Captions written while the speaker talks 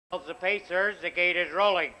The Pacers, the gate is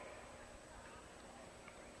rolling.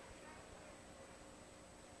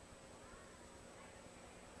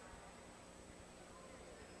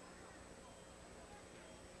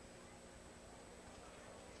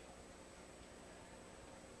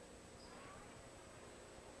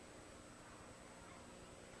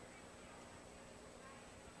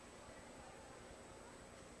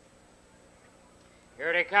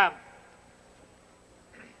 Here they come.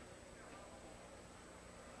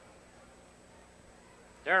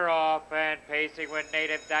 They're off and pacing with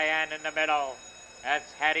Native Diane in the middle.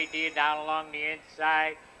 That's Hattie D down along the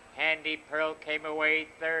inside. Handy Pearl came away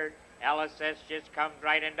third. LSS just comes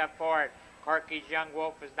right into fourth. Corky's Young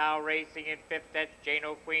Wolf is now racing in fifth. That's Jane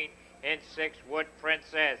O'Queen in sixth. Wood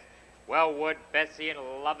Princess. Well, Wood, Bessie, and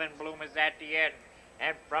Love and Bloom is at the end.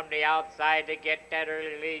 And from the outside to get that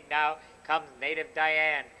early lead now comes Native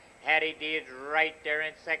Diane. Hattie D is right there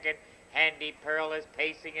in second. Handy Pearl is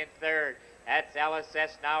pacing in third. That's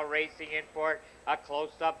LSS now racing in fourth. A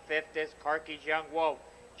close-up fifth is Corky's Young Wolf.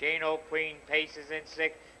 Jane O'Queen paces in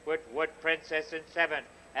sixth with Wood Princess in seventh.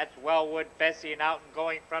 That's Wellwood Bessie, and out and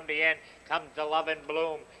going from the end comes the Love and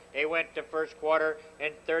Bloom. They went to first quarter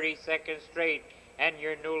in 30 seconds straight. And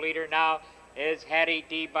your new leader now is Hattie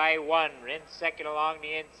D by one. In second along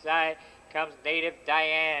the inside comes Native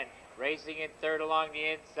Diane. Racing in third along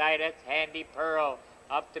the inside, that's Handy Pearl.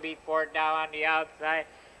 Up to be fourth now on the outside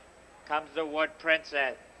comes the Wood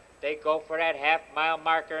Princess. They go for that half-mile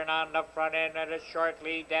marker, and on the front end of the short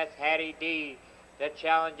lead, that's Hattie D. The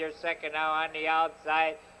challenger second now on the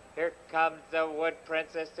outside. Here comes the Wood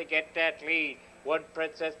Princess to get that lead. Wood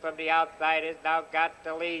Princess from the outside has now got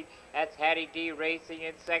the lead. That's Hattie D racing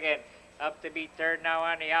in second. Up to be third now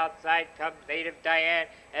on the outside comes Native Diane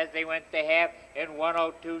as they went to half in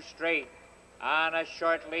 102 straight. On a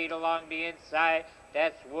short lead along the inside,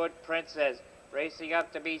 that's Wood Princess. Racing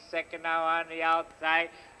up to be second now on the outside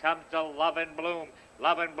comes the Love and Bloom.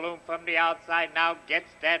 Love and Bloom from the outside now gets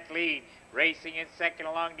that lead. Racing in second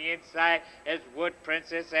along the inside is Wood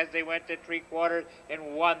Princess as they went to three quarters in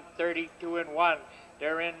 1:32.1.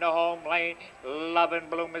 They're in the home lane. Love and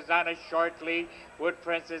Bloom is on a short lead. Wood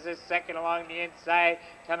Princess is second along the inside.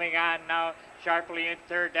 Coming on now sharply in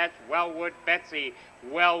third. That's Wellwood Betsy.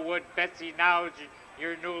 Wellwood Betsy now is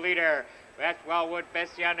your new leader. That's Wellwood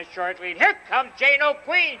Bessie on the short lead. Here comes Jane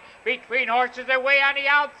O'Queen between horses away on the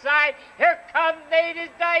outside. Here comes Native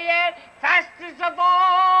Diane, fastest of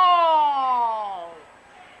all.